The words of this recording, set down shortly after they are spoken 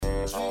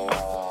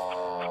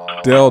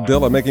Del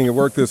Dilla making it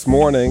work this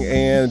morning.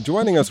 And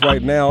joining us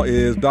right now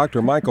is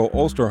Dr. Michael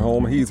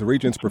Osterholm. He's a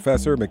Regents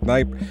Professor,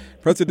 McKnight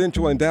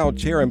Presidential Endowed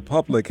Chair in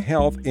Public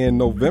Health. In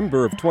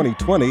November of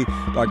 2020,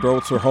 Dr.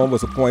 Osterholm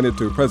was appointed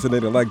to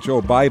President-elect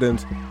Joe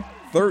Biden's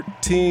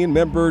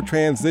 13-member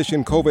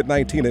transition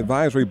COVID-19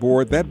 advisory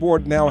board. That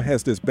board now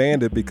has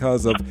disbanded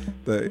because of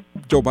the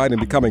Joe Biden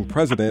becoming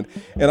president.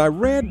 And I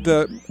read,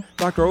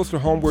 Dr.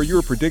 Osterholm, where you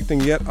were predicting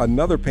yet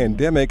another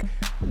pandemic.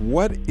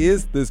 What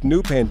is this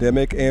new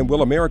pandemic, and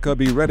will America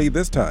be ready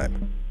this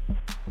time?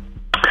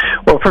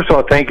 Well, first of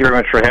all, thank you very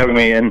much for having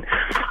me. And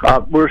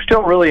we're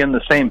still really in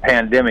the same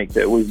pandemic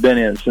that we've been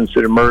in since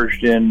it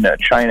emerged in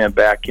China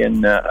back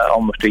in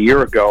almost a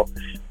year ago.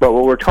 But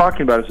what we're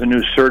talking about is a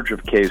new surge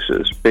of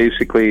cases.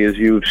 Basically, as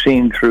you've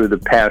seen through the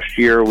past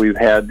year, we've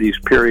had these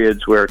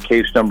periods where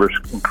case numbers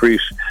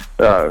increase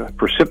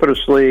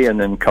precipitously and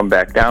then come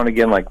back down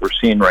again, like we're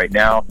seeing right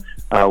now.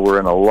 We're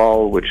in a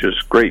lull, which is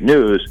great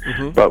news.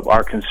 Mm-hmm. But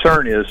our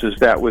concern is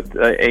that with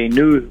a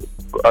new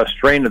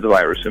strain of the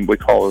virus, and we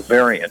call a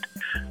variant,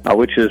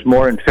 which is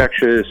more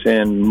infectious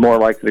and more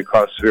likely to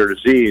cause severe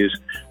disease,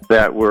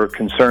 that we're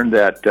concerned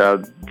that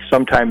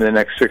sometime in the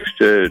next 6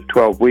 to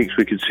 12 weeks,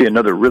 we could see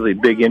another really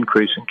big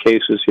increase in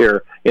cases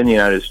here in the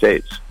United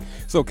States.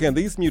 So can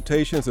these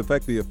mutations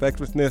affect the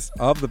effectiveness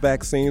of the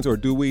vaccines, or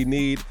do we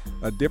need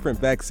a different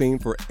vaccine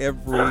for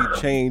every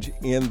change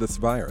in this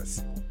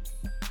virus?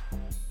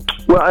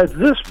 Well, at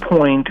this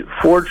point,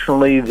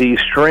 fortunately, the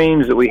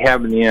strains that we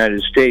have in the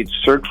United States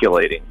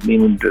circulating,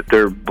 meaning that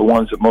they're the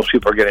ones that most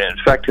people are getting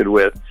infected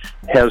with,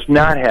 has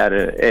not had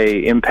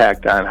a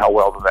impact on how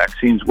well the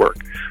vaccines work.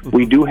 Mm-hmm.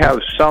 We do have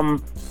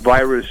some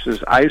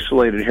viruses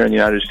isolated here in the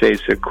United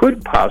States that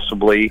could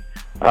possibly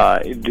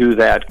do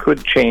that,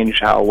 could change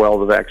how well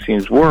the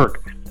vaccines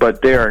work,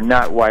 but they are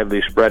not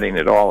widely spreading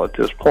at all at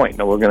this point.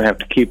 Now, we're going to have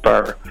to keep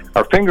our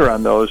finger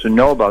on those and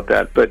know about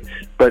that.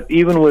 But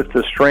even with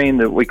the strain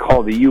that we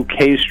call the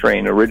UK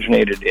strain,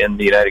 originated in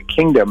the United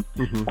Kingdom,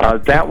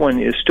 mm-hmm. That one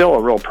is still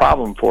a real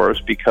problem for us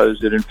because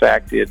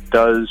it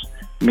does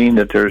mean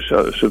that there's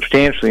a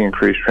substantially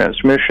increased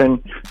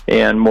transmission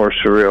and more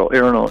severe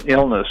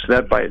illness.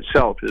 That by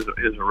itself is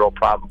a real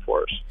problem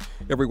for us.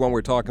 Everyone,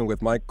 we're talking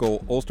with Michael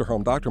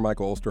Osterholm, Dr.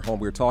 Michael Osterholm.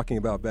 We're talking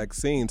about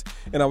vaccines.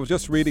 And I was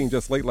just reading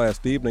just late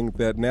last evening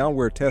that now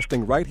we're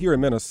testing right here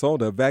in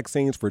Minnesota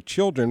vaccines for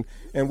children.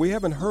 And we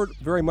haven't heard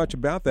very much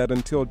about that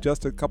until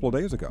just a couple of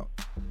days ago.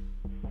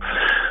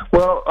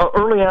 Well,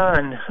 early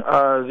on,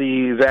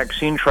 the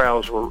vaccine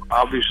trials were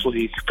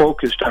obviously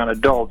focused on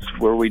adults,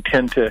 where we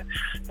tend to,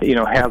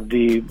 have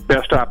the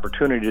best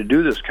opportunity to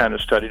do this kind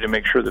of study to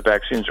make sure the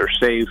vaccines are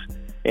safe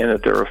and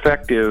that they're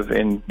effective.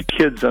 And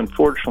kids,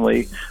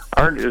 unfortunately,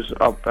 aren't as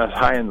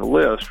high in the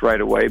list right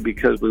away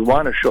because we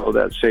want to show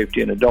that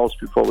safety in adults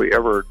before we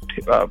ever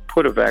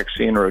put a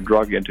vaccine or a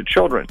drug into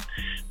children.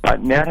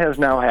 And that has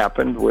now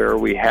happened where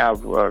we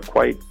have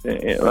quite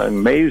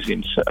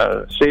amazing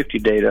safety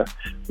data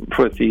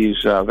for these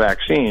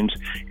vaccines.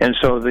 And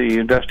so the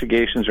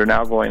investigations are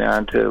now going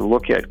on to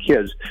look at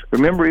kids.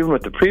 Remember, even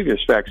with the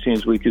previous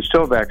vaccines, we could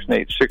still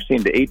vaccinate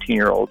 16 to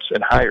 18-year-olds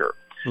and higher.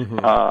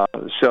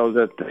 Mm-hmm. So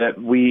that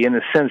we, in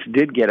a sense,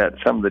 did get at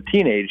some of the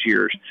teenage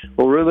years.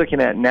 What we're looking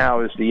at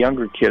now is the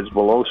younger kids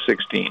below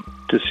 16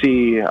 to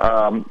see,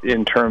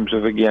 in terms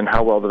of, again,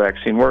 how well the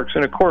vaccine works.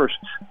 And, of course,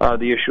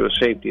 the issue of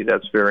safety,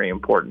 that's very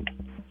important.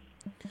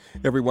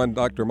 Everyone,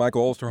 Dr.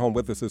 Michael Osterholm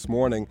with us this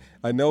morning.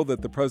 I know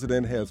that the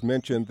president has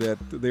mentioned that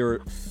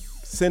they're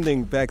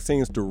sending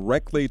vaccines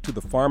directly to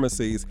the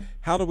pharmacies.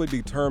 How do we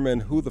determine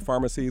who the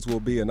pharmacies will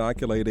be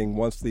inoculating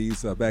once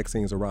these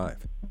vaccines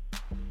arrive?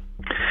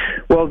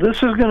 Well, this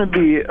is going to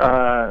be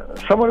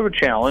somewhat of a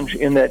challenge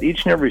in that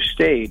each and every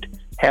state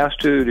has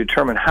to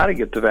determine how to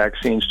get the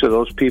vaccines to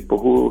those people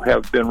who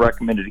have been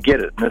recommended to get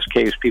it. In this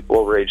case, people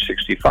over age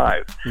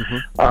 65.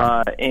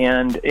 Mm-hmm.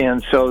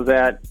 And so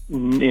that,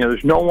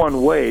 there's no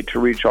one way to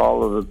reach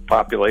all of the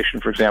population,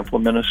 for example,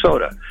 in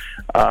Minnesota.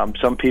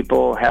 Some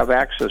people have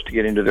access to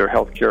get into their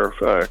health care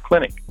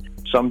clinic.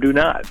 Some do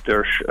not.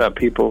 There's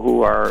people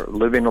who are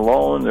living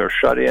alone, they're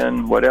shut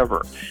in,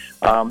 whatever.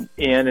 And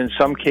in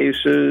some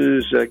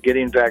cases,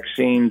 getting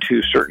vaccine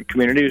to certain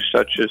communities,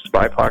 such as the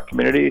BIPOC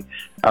community,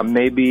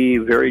 may be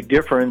very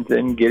different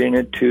than getting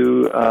it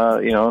to,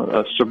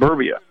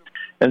 suburbia.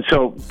 And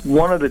so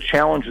one of the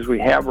challenges we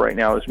have right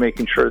now is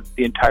making sure that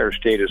the entire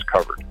state is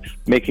covered,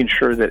 making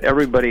sure that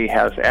everybody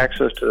has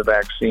access to the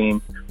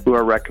vaccine who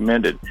are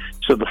recommended.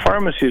 So the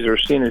pharmacies are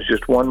seen as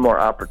just one more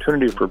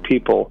opportunity for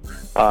people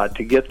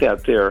to get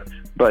that there.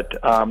 But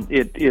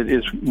it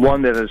is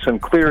one that is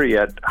unclear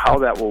yet how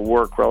that will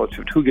work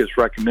relative to who gets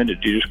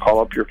recommended. Do you just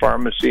call up your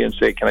pharmacy and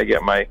say, can I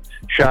get my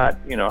shot?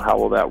 How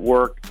will that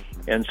work?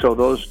 And so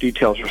those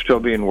details are still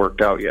being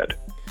worked out yet.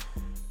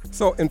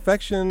 So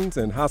infections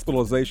and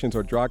hospitalizations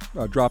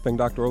are dropping,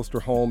 Dr.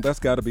 Osterholm. That's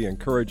got to be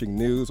encouraging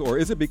news. Or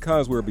is it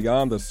because we're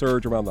beyond the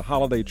surge around the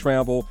holiday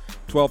travel?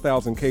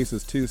 12,000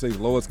 cases Tuesday,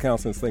 the lowest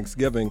count since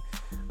Thanksgiving.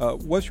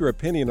 What's your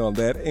opinion on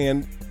that?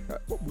 And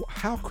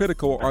how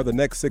critical are the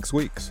next 6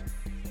 weeks?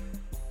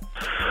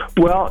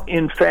 Well,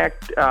 in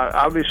fact,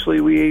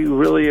 obviously, we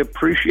really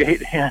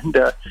appreciate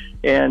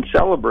and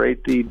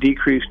celebrate the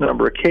decreased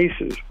number of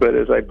cases. But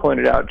as I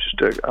pointed out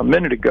just a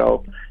minute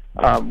ago,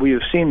 we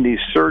have seen these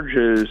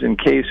surges in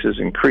cases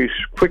increase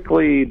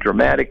quickly,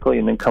 dramatically,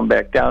 and then come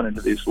back down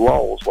into these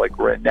lulls like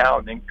we're in now,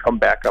 and then come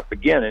back up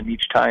again. And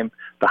each time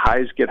the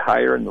highs get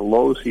higher and the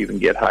lows even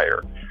get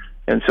higher.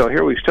 And so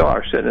here we still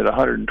are sitting at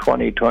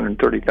 120 to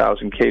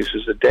 130,000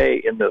 cases a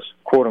day in this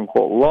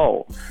quote-unquote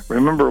low.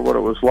 Remember what it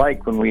was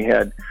like when we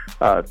had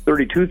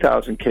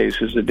 32,000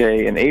 cases a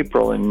day in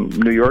April in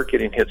New York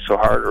getting hit so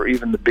hard, or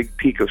even the big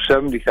peak of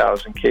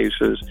 70,000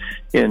 cases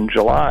in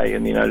July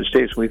in the United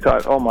States. We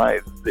thought, oh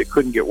my, it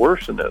couldn't get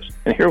worse than this.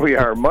 And here we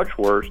are, much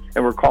worse,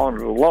 and we're calling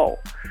it a low.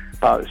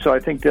 So I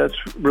think that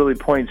really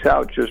points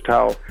out just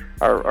how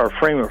our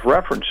frame of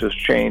reference has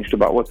changed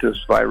about what this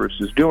virus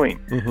is doing.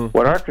 Mm-hmm.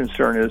 What our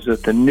concern is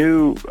that the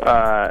new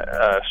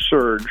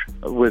surge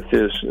with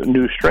this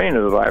new strain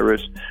of the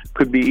virus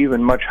could be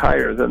even much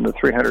higher than the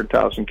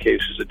 300,000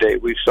 cases a day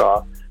we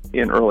saw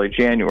in early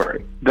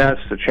January.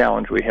 That's the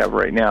challenge we have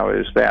right now,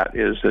 is that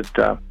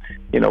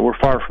we're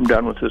far from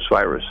done with this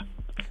virus.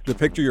 The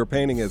picture you're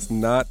painting is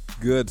not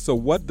good. So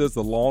what does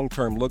the long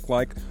term look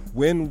like?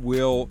 When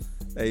will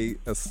a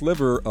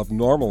sliver of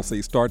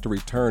normalcy start to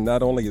return,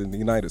 not only in the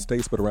United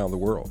States, but around the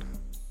world?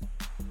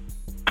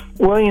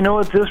 Well,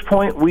 at this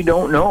point, we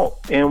don't know.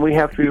 And we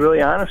have to be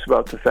really honest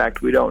about the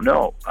fact we don't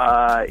know.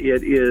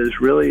 It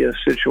is really a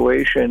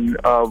situation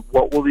of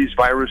what will these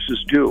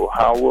viruses do?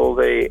 How will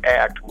they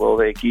act? Will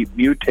they keep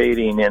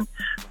mutating and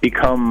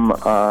become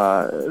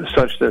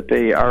such that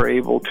they are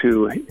able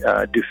to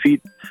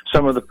defeat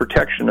some of the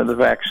protection of the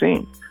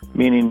vaccine?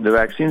 Meaning the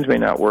vaccines may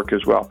not work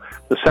as well.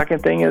 The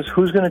second thing is,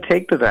 who's going to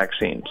take the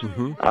vaccines?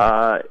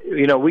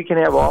 Mm-hmm. We can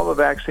have all the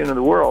vaccine in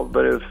the world,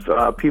 but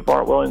if people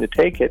aren't willing to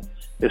take it,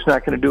 it's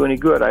not going to do any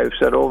good. I've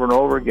said over and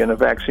over again, a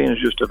vaccine is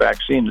just a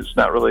vaccine. It's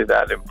not really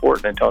that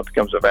important until it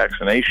becomes a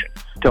vaccination,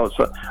 until it's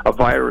a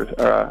virus,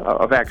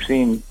 a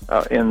vaccine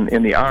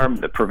in the arm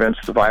that prevents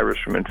the virus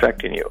from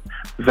infecting you.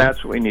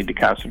 That's what we need to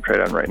concentrate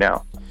on right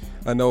now.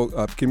 I know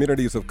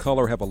communities of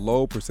color have a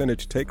low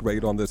percentage take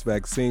rate on this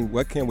vaccine.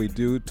 What can we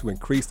do to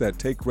increase that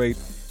take rate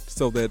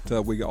so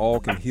that we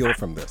all can heal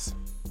from this?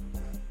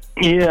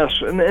 Yes,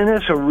 and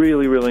that's a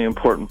really, really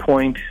important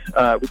point.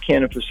 We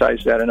can't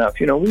emphasize that enough.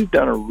 We've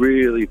done a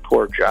really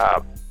poor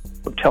job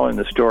of telling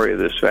the story of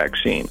this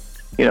vaccine.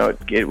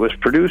 It was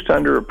produced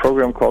under a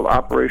program called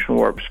Operation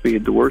Warp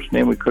Speed, the worst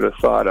name we could have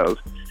thought of.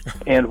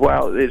 And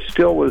while it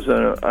still was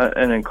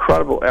an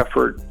incredible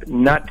effort,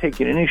 not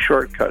taking any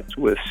shortcuts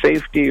with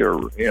safety or,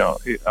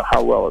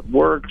 how well it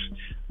works,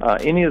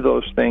 any of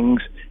those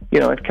things,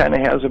 it kind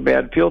of has a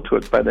bad feel to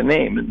it by the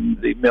name. And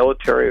the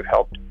military have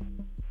helped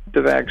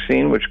the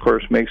vaccine, which of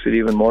course makes it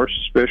even more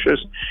suspicious.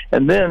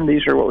 And then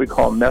these are what we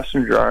call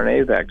messenger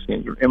RNA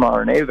vaccines, or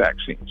mRNA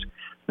vaccines.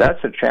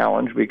 That's a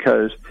challenge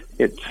because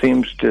it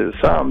seems to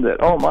some that,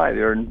 oh my,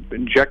 they're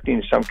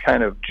injecting some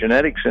kind of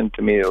genetics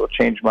into me that will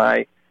change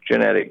my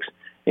genetics,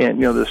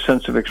 and the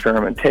sense of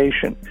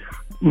experimentation.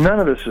 None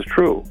of this is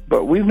true,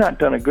 but we've not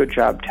done a good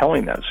job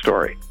telling that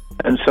story.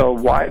 And so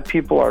why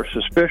people are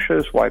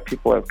suspicious, why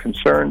people have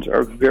concerns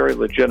are very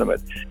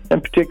legitimate,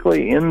 and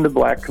particularly in the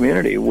black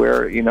community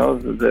where,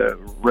 the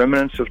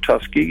remnants of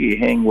Tuskegee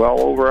hang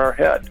well over our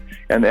head,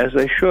 and as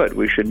they should.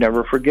 We should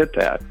never forget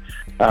that.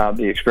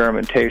 The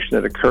experimentation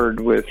that occurred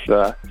with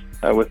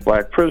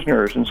black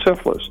prisoners and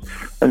syphilis.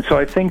 And so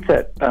I think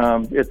that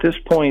at this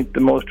point, the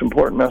most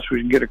important message we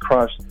can get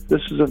across,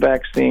 this is a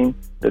vaccine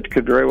that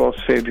could very well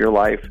save your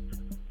life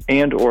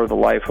and or the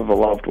life of a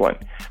loved one.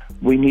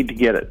 We need to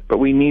get it, but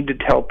we need to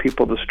tell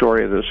people the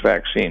story of this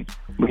vaccine.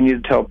 We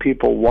need to tell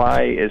people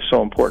why it's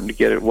so important to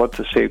get it, what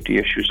the safety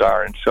issues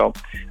are. And so,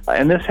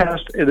 and this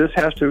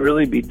has to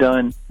really be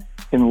done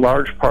in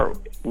large part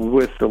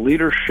with the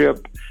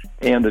leadership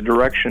and the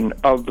direction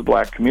of the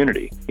black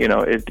community.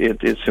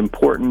 It's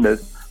important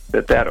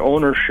that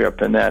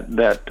ownership and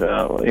that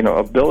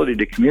ability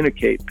to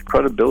communicate, the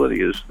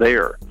credibility is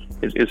there.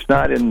 It's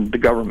not in the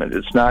government.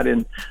 It's not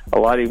in a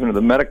lot even of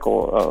the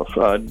medical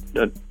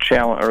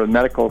challenge or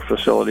medical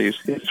facilities.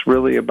 It's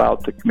really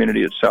about the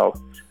community itself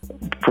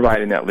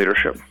providing that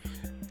leadership.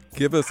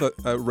 Give us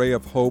a ray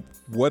of hope.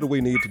 What do we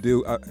need to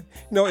do?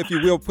 If you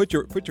will, put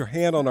your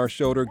hand on our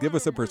shoulder, give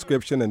us a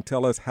prescription, and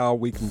tell us how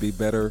we can be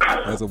better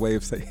as a way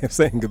of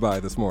saying goodbye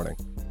this morning.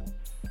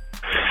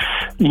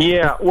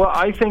 Yeah, well,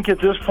 I think at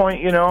this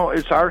point,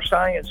 it's our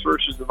science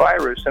versus the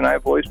virus, and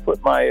I've always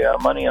put my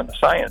money on the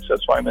science.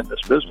 That's why I'm in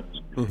this business.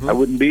 Mm-hmm. I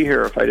wouldn't be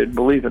here if I didn't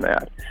believe in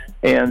that.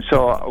 And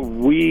so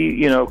we,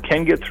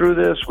 can get through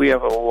this. We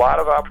have a lot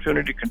of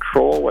opportunity to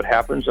control what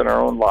happens in our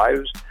own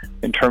lives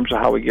in terms of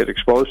how we get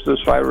exposed to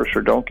this virus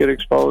or don't get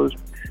exposed.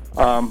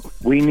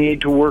 We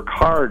need to work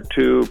hard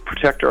to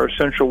protect our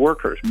essential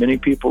workers. Many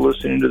people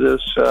listening to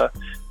this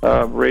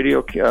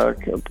radio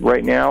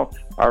right now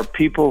are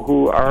people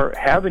who are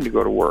having to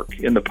go to work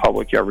in the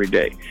public every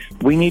day.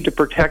 We need to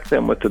protect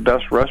them with the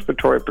best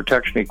respiratory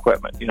protection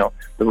equipment,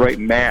 the right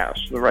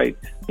masks, the right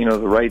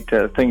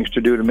things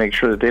to do to make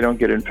sure that they don't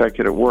get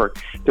infected at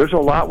work. There's a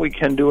lot we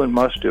can do and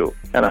must do.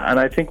 And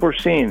I think we're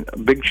seeing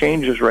big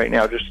changes right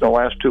now just in the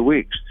last 2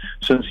 weeks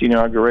since the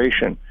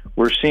inauguration.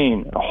 We're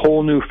seeing a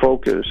whole new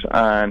focus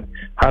on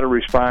how to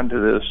respond to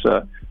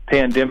this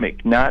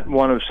pandemic, not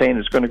one of saying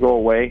it's going to go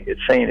away.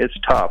 It's saying it's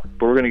tough,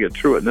 but we're going to get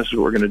through it, and this is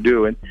what we're going to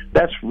do. And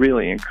that's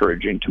really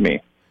encouraging to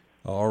me.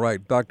 All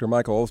right, Dr.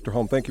 Michael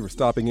Osterholm, thank you for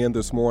stopping in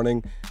this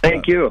morning.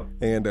 Thank you.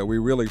 And we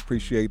really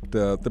appreciate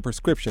the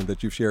prescription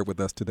that you've shared with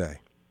us today.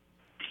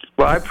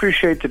 Well, I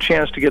appreciate the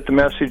chance to get the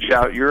message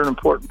out. You're an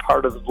important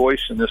part of the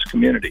voice in this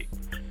community,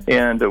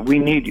 and we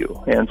need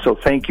you. And so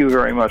thank you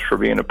very much for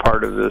being a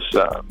part of this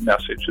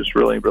message. It's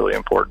really, really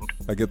important.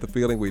 I get the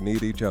feeling we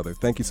need each other.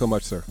 Thank you so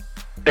much, sir.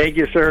 Thank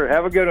you, sir.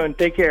 Have a good one.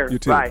 Take care. You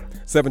too. Bye.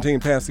 17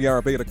 past the hour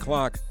of 8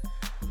 o'clock.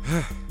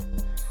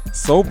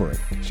 Sobering,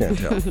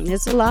 Chantel.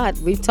 It's a lot.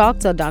 We've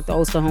talked to Dr.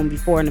 Osterholm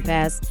before in the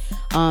past,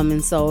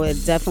 and so it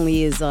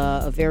definitely is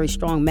a very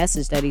strong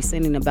message that he's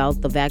sending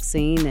about the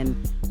vaccine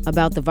and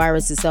about the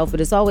virus itself.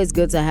 But it's always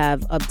good to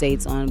have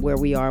updates on where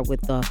we are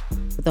with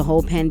the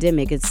whole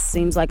pandemic. It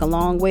seems like a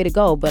long way to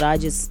go, but I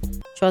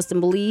just trust and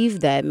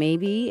believe that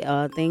maybe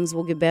things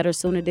will get better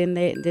sooner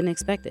than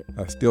expected.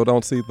 I still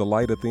don't see the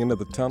light at the end of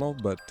the tunnel,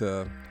 but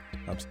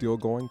I'm still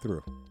going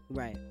through.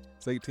 Right.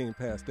 It's 18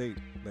 past 8.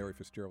 Larry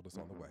Fitzgerald is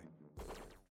on the way.